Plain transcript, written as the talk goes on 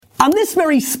On this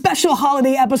very special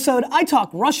holiday episode, I talk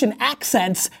Russian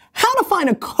accents, how to find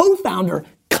a co-founder,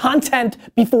 content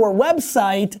before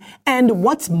website, and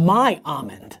what's my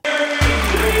almond.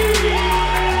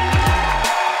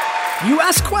 You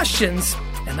ask questions,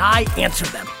 and I answer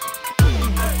them.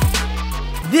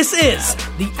 This is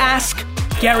the Ask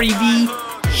Gary Vee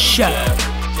Show.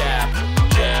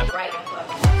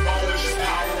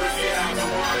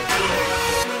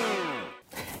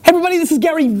 Hey everybody, this is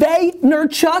Gary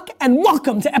Vaynerchuk, and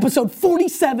welcome to episode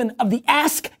 47 of the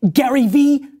Ask Gary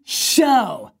Vee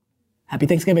Show. Happy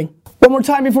Thanksgiving. One more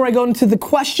time before I go into the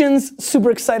questions. Super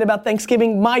excited about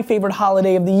Thanksgiving, my favorite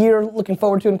holiday of the year. Looking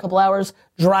forward to it in a couple hours.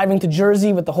 Driving to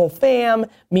Jersey with the whole fam.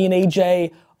 Me and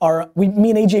AJ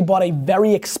bought a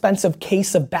very expensive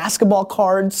case of basketball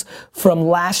cards from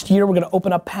last year. We're gonna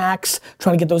open up packs,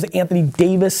 trying to get those Anthony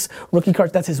Davis rookie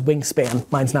cards. That's his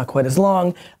wingspan. Mine's not quite as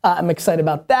long. I'm excited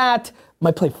about that.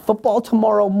 Might play football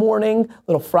tomorrow morning.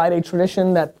 Little Friday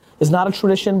tradition that is not a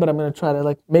tradition, but I'm gonna try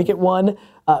to make it one.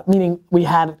 Meaning we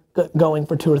had it going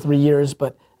for 2 or 3 years,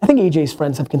 but I think AJ's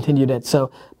friends have continued it,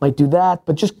 so might do that.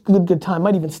 But just good time.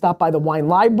 Might even stop by the wine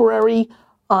library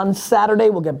on Saturday.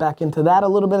 We'll get back into that a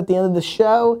little bit at the end of the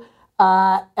show.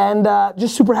 And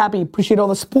just super happy, appreciate all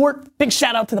the support. Big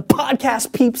shout out to the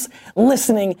podcast peeps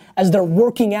listening as they're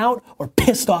working out or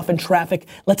pissed off in traffic.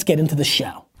 Let's get into the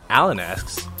show. Alan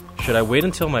asks, should I wait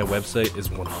until my website is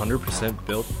 100%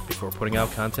 built before putting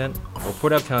out content, or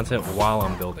put out content while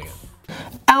I'm building it?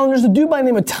 Alan, there's a dude by the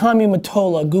name of Tommy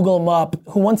Mottola, Google him up,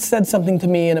 who once said something to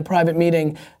me in a private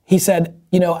meeting. He said,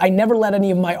 I never let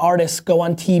any of my artists go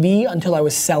on TV until I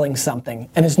was selling something.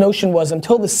 And his notion was,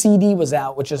 until the CD was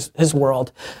out, which is his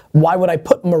world, why would I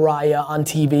put Mariah on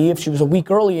TV if she was a week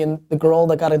early and the girl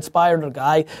that got inspired, or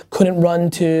guy, couldn't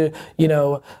run to,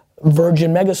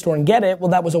 Virgin Megastore and get it?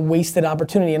 Well, that was a wasted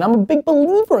opportunity. And I'm a big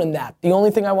believer in that. The only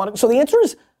thing so the answer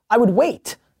is, I would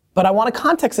wait. But I want to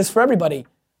context this for everybody.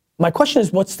 My question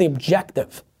is, what's the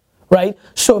objective, right?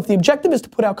 So if the objective is to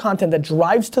put out content that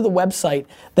drives to the website,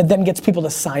 that then gets people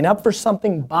to sign up for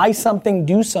something, buy something,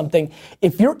 do something,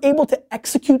 if you're able to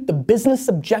execute the business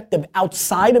objective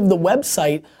outside of the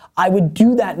website, I would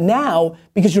do that now,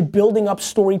 because you're building up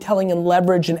storytelling and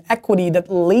leverage and equity that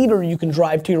later you can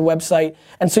drive to your website,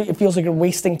 and so it feels like you're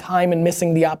wasting time and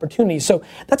missing the opportunity. So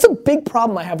that's a big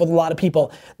problem I have with a lot of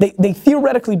people. They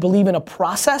theoretically believe in a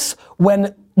process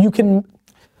when you can.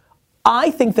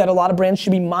 I think that a lot of brands should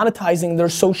be monetizing their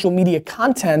social media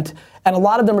content, and a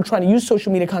lot of them are trying to use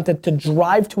social media content to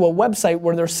drive to a website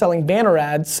where they're selling banner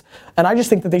ads, and I just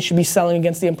think that they should be selling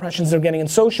against the impressions they're getting in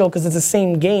social, because it's the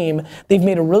same game. They've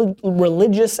made a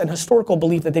religious and historical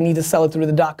belief that they need to sell it through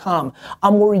the .com.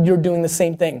 I'm worried you're doing the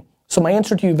same thing. So my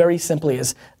answer to you very simply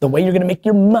is, the way you're gonna make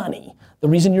your money, the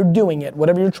reason you're doing it,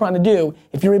 whatever you're trying to do,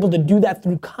 if you're able to do that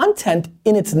through content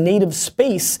in its native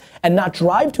space and not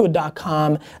drive to a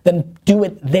 .com, then do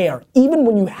it there. Even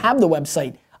when you have the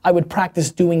website, I would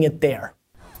practice doing it there.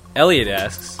 Elliot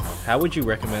asks, how would you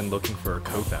recommend looking for a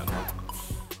co-founder?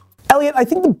 Elliot, I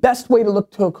think the best way to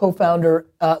look for a co-founder,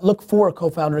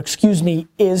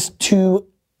 is to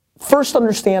first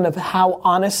understand of how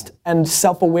honest and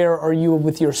self-aware are you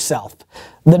with yourself.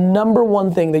 The number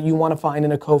one thing that you want to find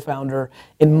in a co-founder,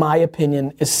 in my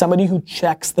opinion, is somebody who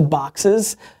checks the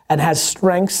boxes and has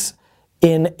strengths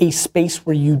in a space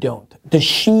where you don't. Does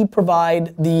she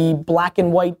provide the black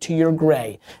and white to your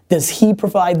gray? Does he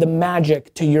provide the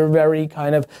magic to your very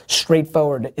kind of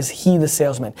straightforward? Is he the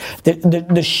salesman?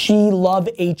 Does she love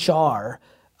HR?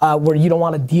 Where you don't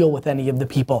want to deal with any of the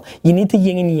people. You need to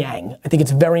yin and yang. I think it's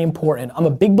very important. I'm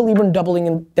a big believer in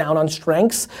doubling down on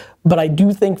strengths, but I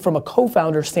do think from a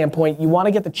co-founder standpoint, you want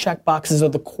to get the check boxes or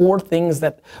the core things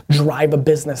that drive a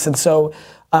business. And so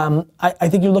I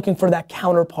think you're looking for that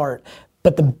counterpart.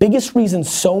 But the biggest reason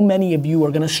so many of you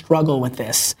are going to struggle with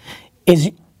this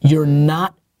is you're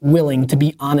not willing to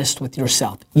be honest with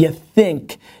yourself. You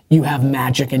think you have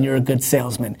magic and you're a good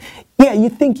salesman. Yeah, you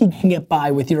think you can get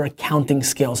by with your accounting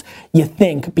skills. You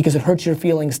think, because it hurts your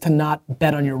feelings to not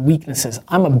bet on your weaknesses.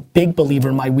 I'm a big believer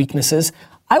in my weaknesses.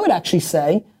 I would actually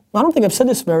say, I don't think I've said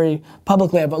this very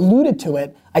publicly, I've alluded to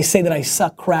it. I say that I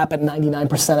suck crap at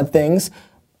 99% of things.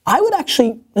 I would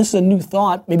actually, this is a new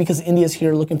thought, maybe because India's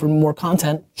here looking for more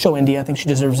content. Show India, I think she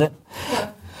deserves it.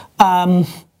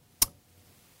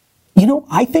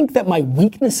 I think that my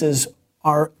weaknesses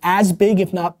are as big,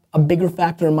 if not a bigger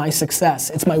factor in my success.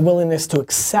 It's my willingness to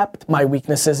accept my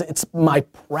weaknesses. It's my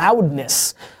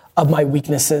proudness of my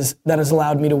weaknesses that has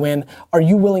allowed me to win? Are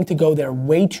you willing to go there?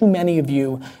 Way too many of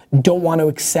you don't want to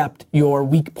accept your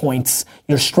weak points.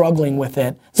 You're struggling with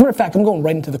it. As a matter of fact, I'm going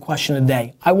right into the question of the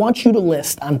day. I want you to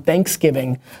list on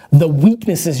Thanksgiving the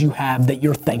weaknesses you have that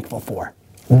you're thankful for.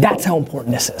 That's how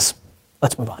important this is.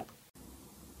 Let's move on.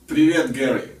 Привет,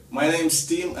 Gary. My name's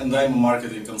Tim and I'm a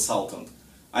marketing consultant.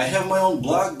 I have my own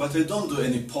blog, but I don't do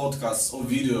any podcasts or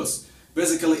videos,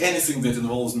 basically anything that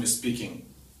involves me speaking.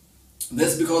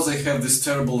 That's because I have this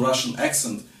terrible Russian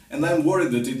accent and I'm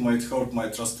worried that it might hurt my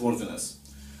trustworthiness.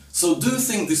 So do you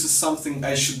think this is something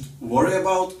I should worry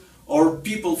about, or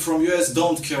people from US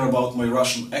don't care about my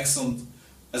Russian accent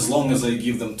as long as I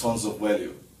give them tons of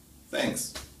value?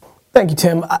 Thanks. Thank you,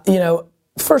 Tim.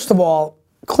 First of all,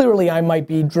 clearly I might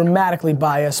be dramatically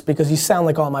biased because you sound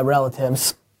like all my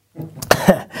relatives.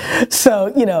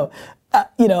 So,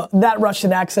 that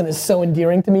Russian accent is so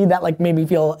endearing to me. That like made me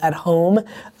feel at home,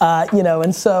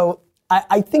 and so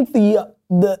I think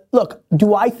look,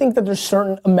 do I think that there's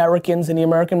certain Americans in the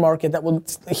American market that will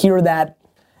hear that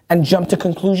and jump to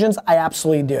conclusions? I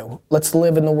absolutely do. Let's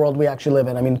live in the world we actually live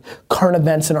in. I mean, current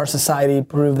events in our society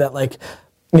prove that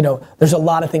there's a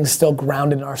lot of things still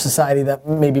grounded in our society that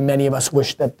maybe many of us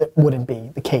wish that wouldn't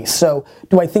be the case. So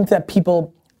do I think that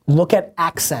people look at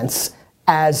accents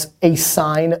as a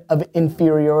sign of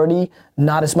inferiority,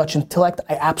 not as much intellect?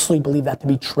 I absolutely believe that to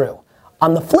be true.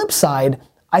 On the flip side,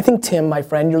 I think, Tim, my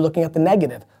friend, you're looking at the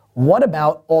negative. What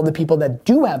about all the people that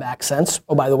do have accents?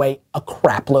 Oh, by the way, a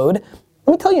crap load.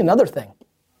 Let me tell you another thing.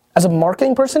 As a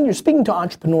marketing person, you're speaking to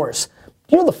entrepreneurs.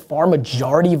 Do you know the far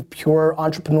majority of pure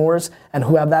entrepreneurs and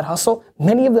who have that hustle?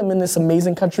 Many of them in this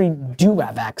amazing country do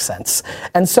have accents.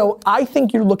 And so I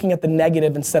think you're looking at the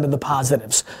negative instead of the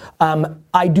positives.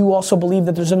 I do also believe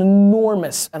that there's an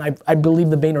enormous, and I believe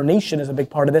the Vayner Nation is a big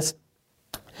part of this,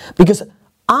 because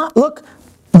look,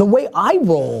 the way I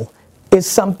roll is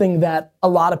something that a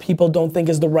lot of people don't think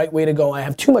is the right way to go. I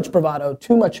have too much bravado,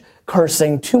 too much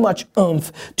cursing, too much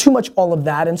oomph, too much all of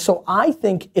that. And so I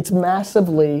think it's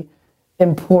massively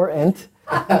important.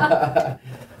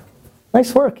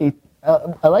 Nice work.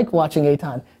 I like watching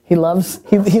Eitan. He loves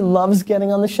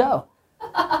getting on the show.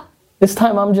 This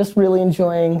time I'm just really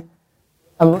enjoying.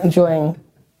 He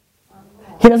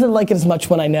doesn't like it as much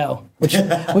when I know, which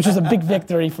is a big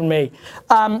victory for me.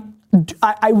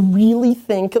 I really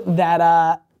think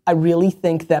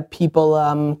that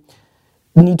people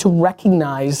need to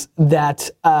recognize that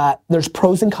there's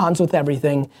pros and cons with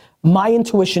everything. My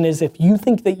intuition is if you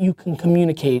think that you can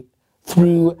communicate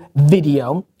through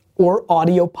video or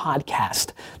audio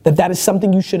podcast, that is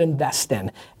something you should invest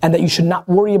in, and that you should not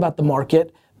worry about the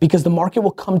market, because the market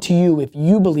will come to you if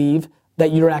you believe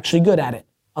that you're actually good at it,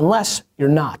 unless you're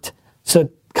not. So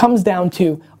it comes down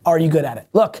to, are you good at it?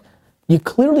 Look, you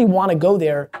clearly want to go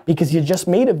there because you just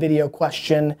made a video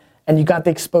question and you got the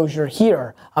exposure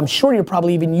here. I'm sure you're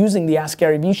probably even using the Ask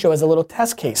Gary Vee show as a little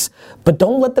test case. But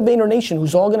don't let the Vayner Nation,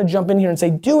 who's all gonna jump in here and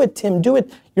say, do it, Tim, do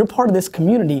it. You're part of this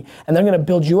community, and they're gonna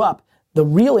build you up. The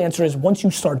real answer is, once you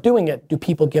start doing it, do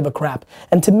people give a crap?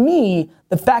 And to me,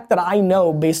 the fact that I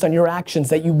know based on your actions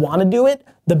that you wanna do it,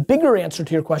 the bigger answer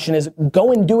to your question is,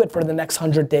 go and do it for the next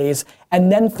 100 days,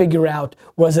 and then figure out,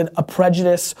 was it a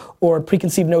prejudice or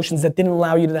preconceived notions that didn't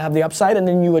allow you to have the upside, and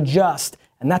then you adjust.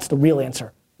 And that's the real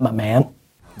answer, my man.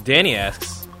 Danny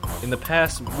asks, in the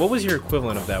past, what was your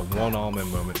equivalent of that one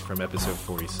almond moment from episode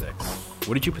 46?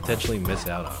 What did you potentially miss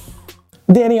out on?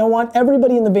 Danny, I want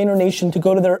everybody in the Vayner Nation to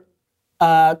go to their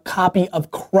copy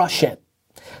of Crush It,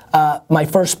 my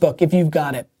first book, if you've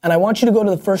got it. And I want you to go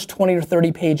to the first 20 or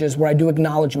 30 pages where I do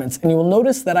acknowledgements. And you will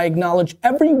notice that I acknowledge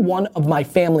every one of my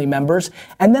family members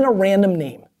and then a random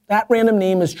name. That random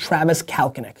name is Travis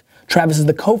Kalanick. Travis is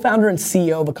the co-founder and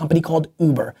CEO of a company called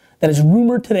Uber that is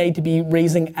rumored today to be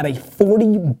raising at a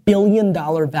 $40 billion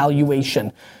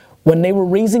valuation. When they were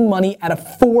raising money at a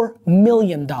 $4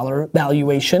 million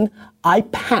valuation, I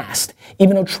passed,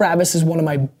 even though Travis is one of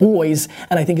my boys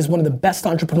and I think is one of the best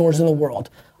entrepreneurs in the world.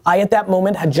 I, at that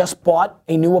moment, had just bought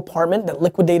a new apartment that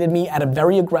liquidated me at a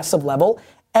very aggressive level,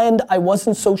 and I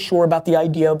wasn't so sure about the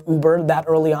idea of Uber that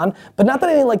early on. But not that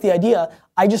I didn't like the idea,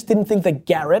 I just didn't think that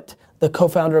Garrett, the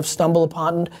co-founder of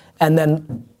StumbleUpon, and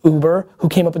then Uber, who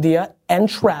came up with the idea, and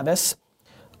Travis,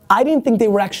 I didn't think they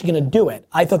were actually gonna do it.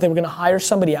 I thought they were gonna hire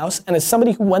somebody else, and as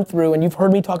somebody who went through, and you've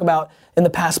heard me talk about in the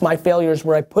past my failures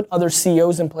where I put other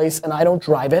CEOs in place and I don't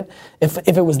drive it. If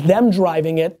it was them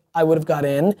driving it, I would have got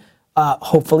in.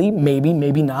 Hopefully, maybe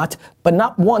not. But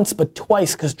not once, but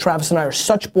twice, because Travis and I are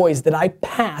such boys that I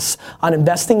pass on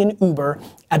investing in Uber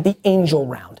at the angel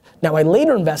round. Now, I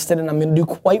later invested and I'm gonna do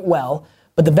quite well,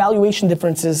 but the valuation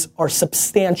differences are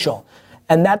substantial.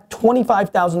 And that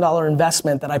 $25,000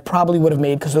 investment that I probably would have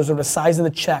made, because those are the size of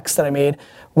the checks that I made,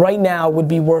 right now would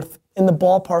be worth in the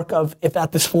ballpark of, if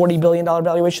at this $40 billion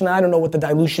valuation, I don't know what the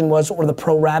dilution was or the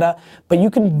pro rata, but you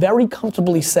can very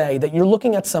comfortably say that you're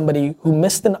looking at somebody who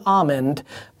missed an almond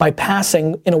by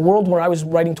passing in a world where I was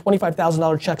writing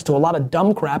 $25,000 checks to a lot of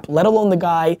dumb crap, let alone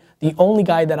the only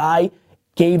guy that I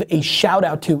gave a shout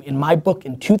out to in my book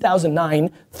in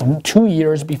 2009, 2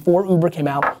 years before Uber came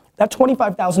out. That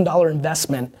 $25,000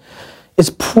 investment is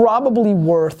probably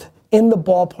worth in the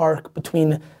ballpark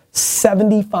between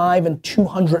 75 and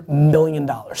 $200 million.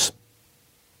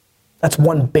 That's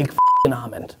one big f***ing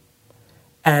almond.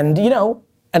 And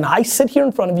and I sit here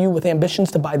in front of you with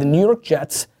ambitions to buy the New York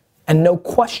Jets, and no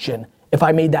question, if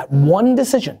I made that one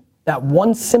decision, that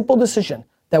one simple decision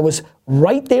that was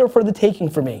right there for the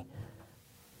taking for me,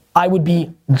 I would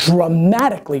be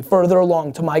dramatically further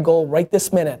along to my goal right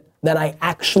this minute than I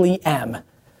actually am.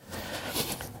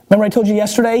 Remember I told you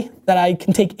yesterday that I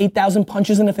can take 8,000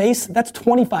 punches in the face? That's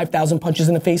 25,000 punches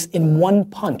in the face in one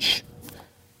punch.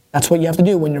 That's what you have to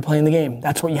do when you're playing the game.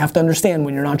 That's what you have to understand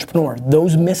when you're an entrepreneur.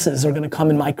 Those misses are gonna come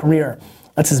in my career.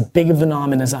 That's as big a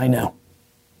phenomenon as I know.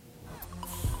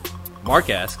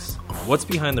 Mark asks, what's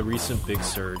behind the recent big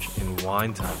surge in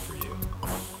wine time for you?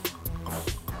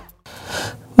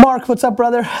 Mark, what's up,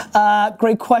 brother?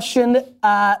 Great question.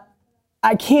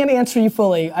 I can't answer you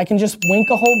fully. I can just wink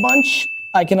a whole bunch.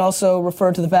 I can also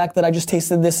refer to the fact that I just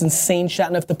tasted this insane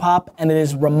Chateauneuf Pop, and it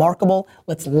is remarkable.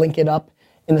 Let's link it up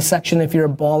in the section if you're a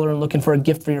baller and looking for a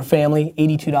gift for your family.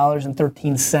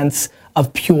 $82.13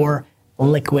 of pure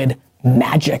liquid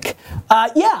magic.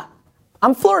 Yeah,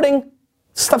 I'm flirting.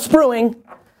 Stuff's brewing.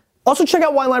 Also check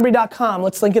out winelibrary.com.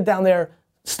 Let's link it down there.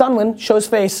 Stunwin, show his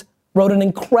face, wrote an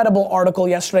incredible article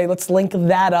yesterday. Let's link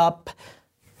that up.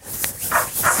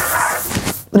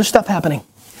 There's stuff happening.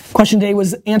 Question today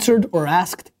was answered or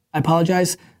asked. I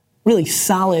apologize. Really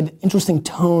solid, interesting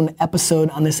tone episode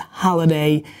on this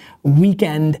holiday week.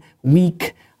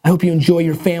 I hope you enjoy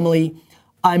your family.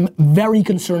 I'm very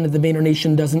concerned that the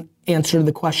VaynerNation doesn't answer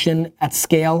the question at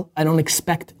scale. I don't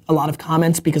expect a lot of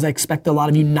comments because I expect a lot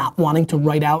of you not wanting to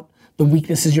write out the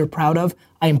weaknesses you're proud of.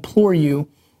 I implore you,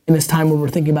 in this time where we're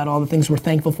thinking about all the things we're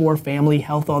thankful for, family,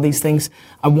 health, all these things,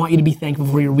 I want you to be thankful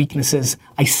for your weaknesses.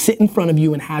 I sit in front of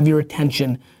you and have your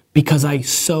attention because I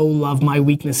so love my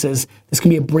weaknesses. This can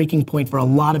be a breaking point for a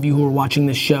lot of you who are watching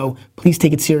this show. Please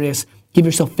take it serious. Give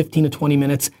yourself 15 to 20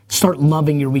 minutes. Start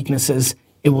loving your weaknesses.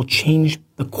 It will change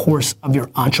the course of your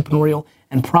entrepreneurial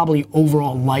and probably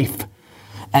overall life.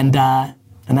 And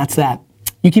that's that.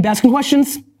 You keep asking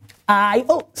questions.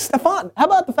 Stefan, how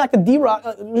about the fact that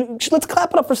D-Rock, let's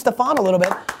clap it up for Stefan a little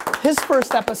bit. His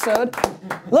first episode.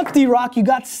 Look, D-Rock, you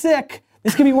got sick.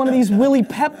 This could be one of these Willie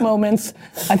Pep moments.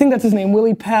 I think that's his name,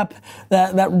 Willie Pep,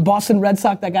 that Boston Red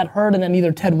Sox that got hurt, and then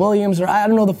either Ted Williams or I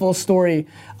don't know the full story.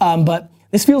 But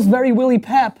this feels very Willie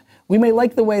Pep. We may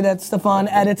like the way that Stefan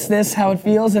edits this, how it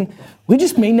feels, and we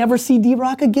just may never see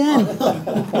D-Rock again.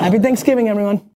 Happy Thanksgiving, everyone.